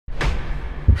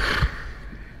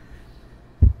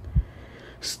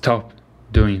Stop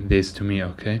doing this to me,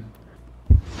 okay?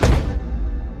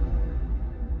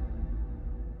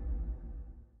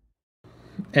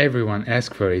 Everyone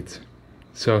asked for it,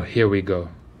 so here we go.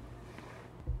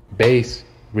 Bass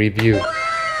review.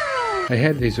 I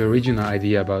had this original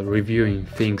idea about reviewing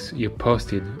things you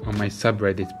posted on my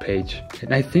subreddit page,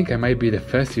 and I think I might be the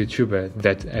first YouTuber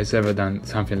that has ever done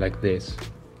something like this.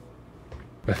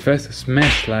 But first,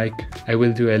 smash like. I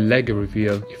will do a Lego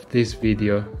reveal if this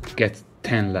video gets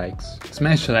 10 likes.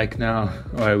 Smash like now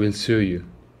or I will sue you.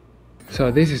 So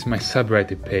this is my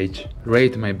subreddit page.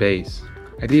 Rate my bass.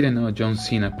 I didn't know John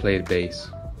Cena played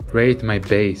bass. Rate my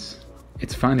bass.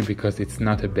 It's funny because it's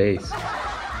not a bass.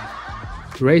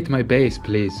 Rate my bass,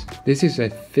 please. This is a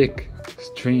thick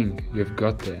string you've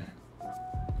got there.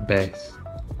 Bass.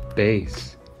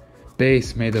 Bass.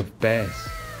 Bass made of bass.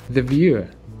 The viewer.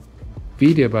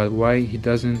 Video about why he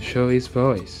doesn't show his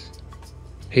voice.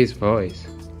 His voice.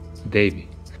 Davey.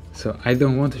 So I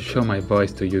don't want to show my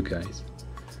voice to you guys.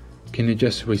 Can you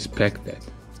just respect that?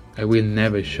 I will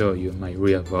never show you my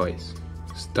real voice.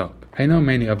 Stop. I know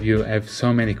many of you have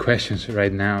so many questions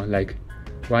right now, like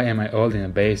why am I holding a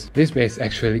bass? This bass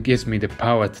actually gives me the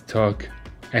power to talk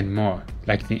and more,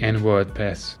 like the N-word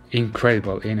pass.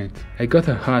 Incredible, innit? I got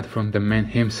a heart from the man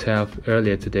himself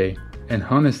earlier today and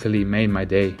honestly made my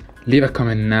day. Leave a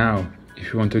comment now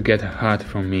if you want to get a heart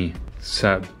from me.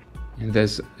 Sub. And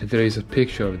there is a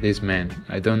picture of this man.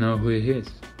 I don't know who he is.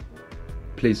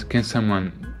 Please, can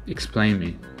someone explain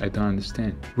me? I don't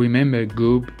understand. Remember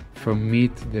Goob from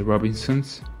Meet the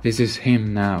Robinsons? This is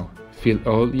him now. Feel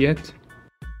old yet?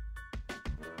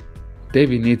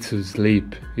 David needs to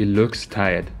sleep. He looks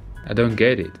tired. I don't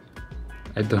get it.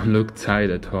 I don't look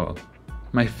tired at all.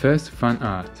 My first fan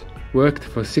art. Worked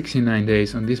for 69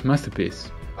 days on this masterpiece.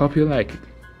 Hope you like it.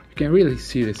 You can really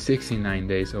see the 69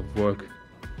 days of work.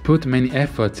 Put many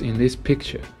efforts in this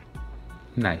picture.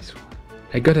 Nice one.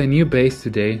 I got a new bass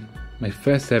today, my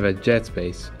first ever Jets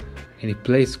bass, and it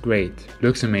plays great.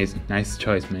 Looks amazing. Nice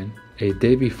choice, man. A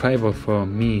Davey 504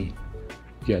 me.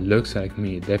 Yeah, looks like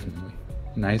me, definitely.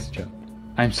 Nice job.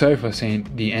 I'm sorry for saying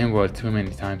the N-word too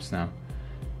many times now,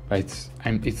 but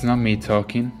it's not me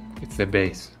talking, it's the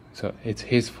bass. So it's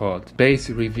his fault. Bass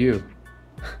review.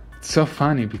 It's so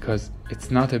funny because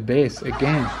it's not a bass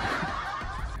again.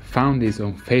 Found this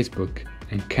on Facebook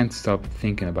and can't stop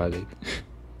thinking about it.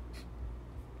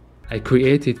 I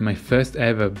created my first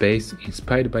ever bass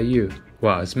inspired by you.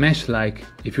 Wow, smash like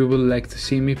if you would like to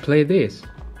see me play this.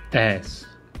 Ass.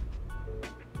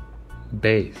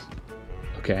 Bass.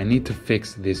 Okay, I need to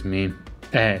fix this meme.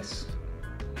 Ass.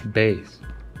 Bass.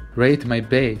 Rate my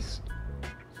bass.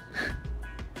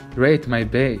 Rate my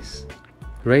bass.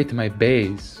 Rate my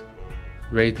bass.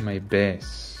 Rate my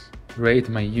bass. Rate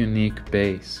my unique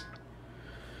bass.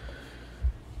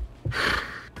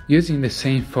 Using the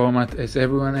same format as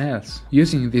everyone else.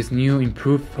 Using this new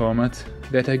improved format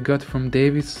that I got from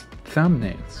David's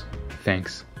thumbnails.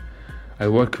 Thanks. I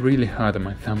work really hard on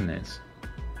my thumbnails.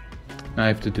 Now I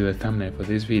have to do a thumbnail for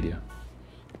this video.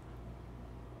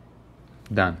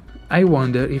 Done. I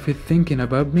wonder if it's thinking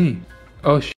about me.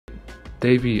 Oh shit.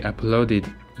 Davey uploaded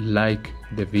like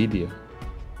the video.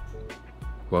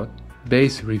 What?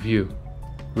 Bass review.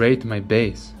 Rate my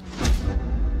bass.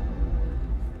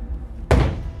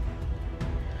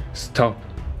 Stop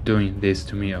doing this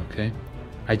to me, okay?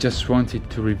 I just wanted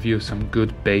to review some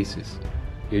good basses.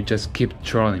 You just keep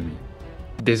trolling me.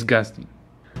 Disgusting.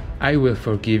 I will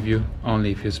forgive you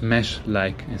only if you smash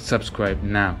like and subscribe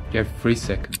now. You have 3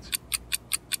 seconds.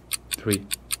 3,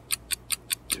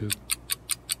 2.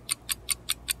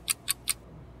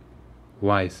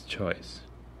 Wise choice.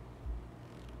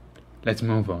 Let's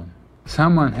move on.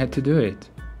 Someone had to do it.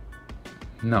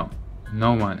 No,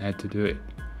 no one had to do it.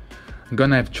 I'm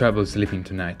gonna have trouble sleeping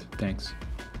tonight, thanks.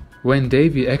 When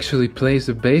Davey actually plays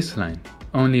the bass line,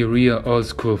 only real old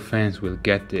school fans will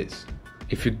get this.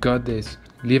 If you got this,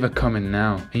 leave a comment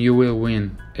now and you will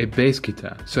win a bass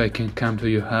guitar so I can come to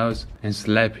your house and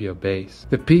slap your bass.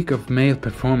 The peak of male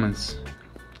performance.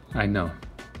 I know.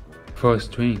 4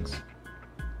 strings.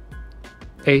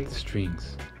 8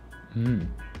 strings.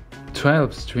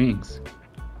 12 strings.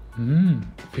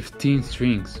 15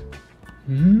 strings.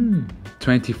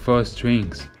 24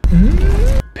 strings.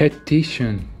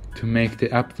 Petition to make the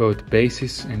upvote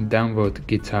basses and downvote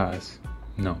guitars.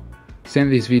 No.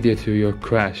 Send this video to your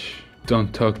crush.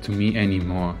 Don't talk to me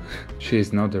anymore. She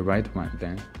is not the right one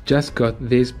then. Just got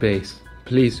this bass.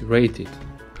 Please rate it.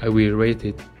 I will rate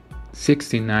it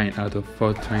 69 out of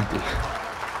 420.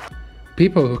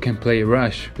 People who can play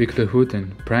Rush, Victor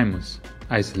Houghton, Primus.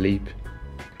 I sleep.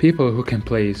 People who can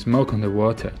play Smoke on the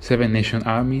Water, Seven Nation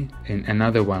Army, and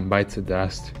another one Bites the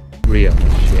Dust. Real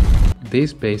shit.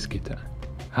 This bass guitar.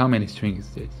 How many strings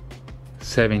is this?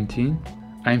 17?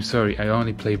 I'm sorry, I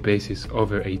only play basses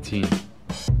over 18.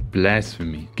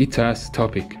 Blasphemy. Guitars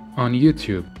topic. On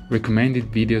YouTube.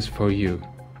 Recommended videos for you.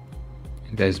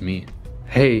 That's me.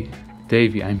 Hey,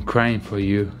 Davey, I'm crying for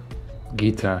you.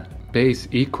 Guitar. Bass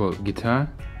equal guitar?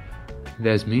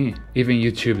 That's me. Even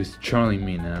YouTube is trolling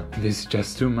me now. This is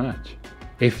just too much.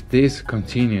 If this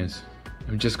continues,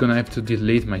 I'm just gonna have to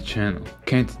delete my channel.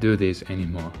 Can't do this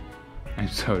anymore. I'm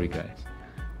sorry guys.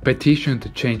 Petition to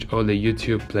change all the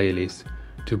YouTube playlists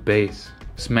to bass.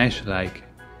 Smash like,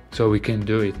 so we can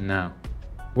do it now.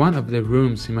 One of the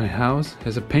rooms in my house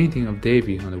has a painting of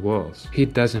Davey on the walls. He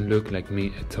doesn't look like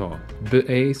me at all.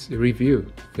 Bass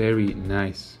review. Very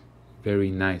nice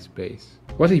bass.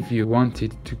 What if you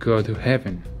wanted to go to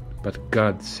heaven, but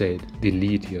God said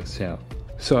delete yourself?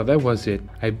 So that was it.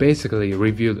 I basically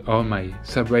reviewed all my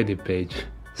subreddit page.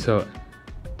 So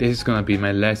this is gonna be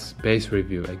my last bass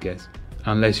review, I guess,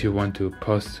 unless you want to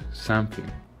post something.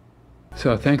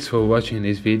 So thanks for watching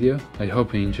this video. I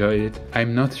hope you enjoyed it.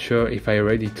 I'm not sure if I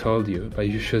already told you, but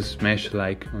you should smash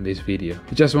like on this video.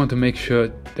 I just want to make sure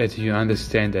that you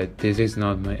understand that this is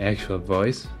not my actual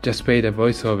voice. Just paid a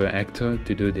voiceover actor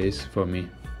to do this for me.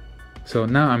 So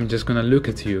now I'm just gonna look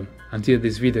at you until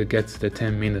this video gets the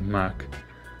 10-minute mark,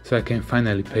 so I can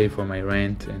finally pay for my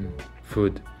rent and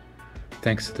food,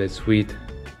 thanks to that sweet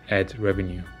ad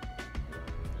revenue.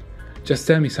 Just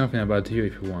tell me something about you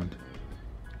if you want.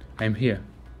 I'm here,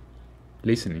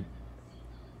 listening.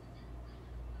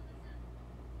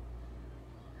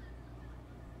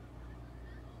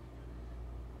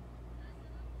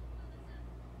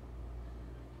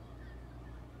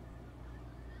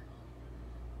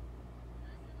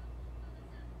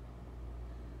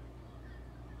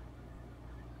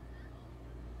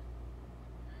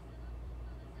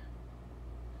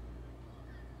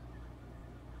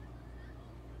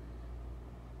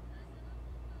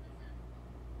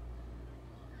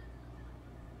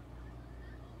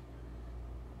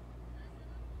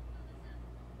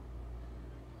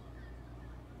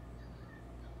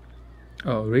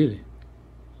 Oh, really?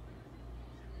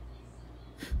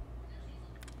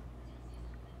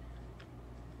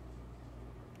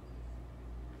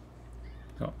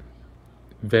 Oh,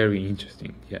 very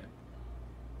interesting, yeah.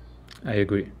 I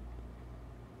agree.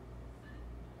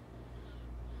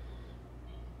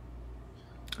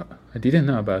 Oh, I didn't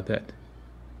know about that.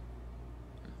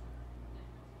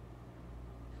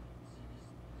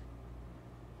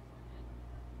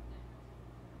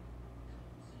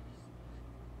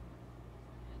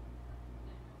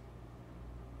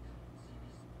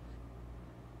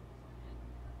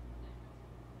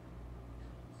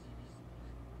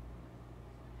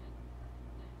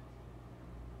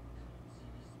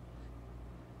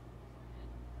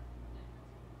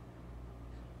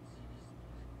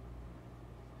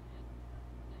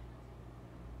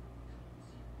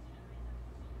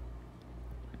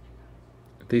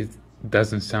 This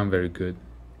doesn't sound very good.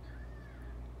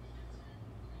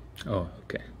 Oh,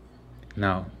 okay.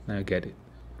 Now I get it.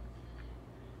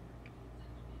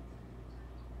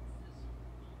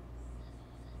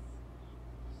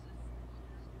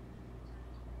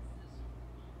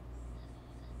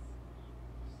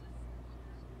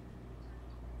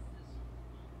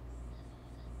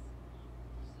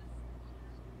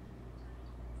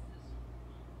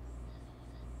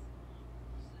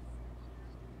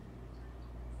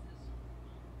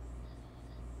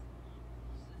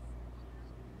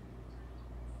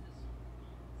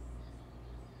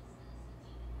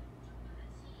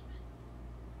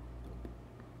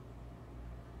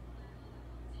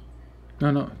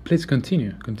 No, please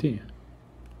continue.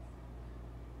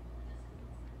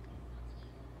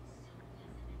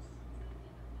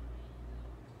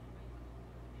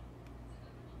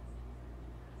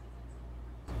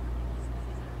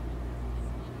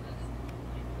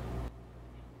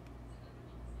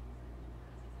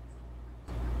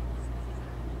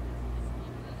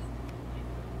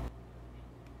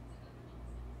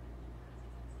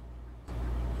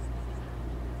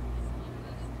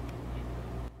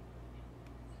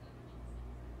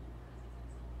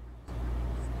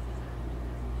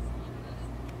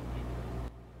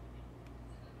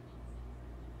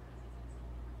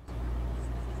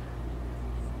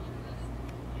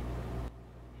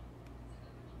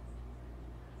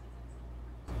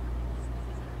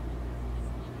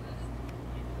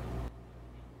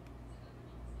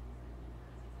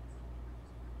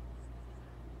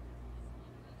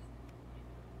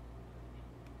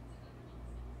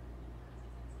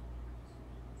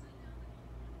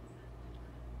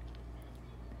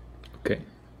 Okay,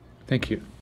 thank you.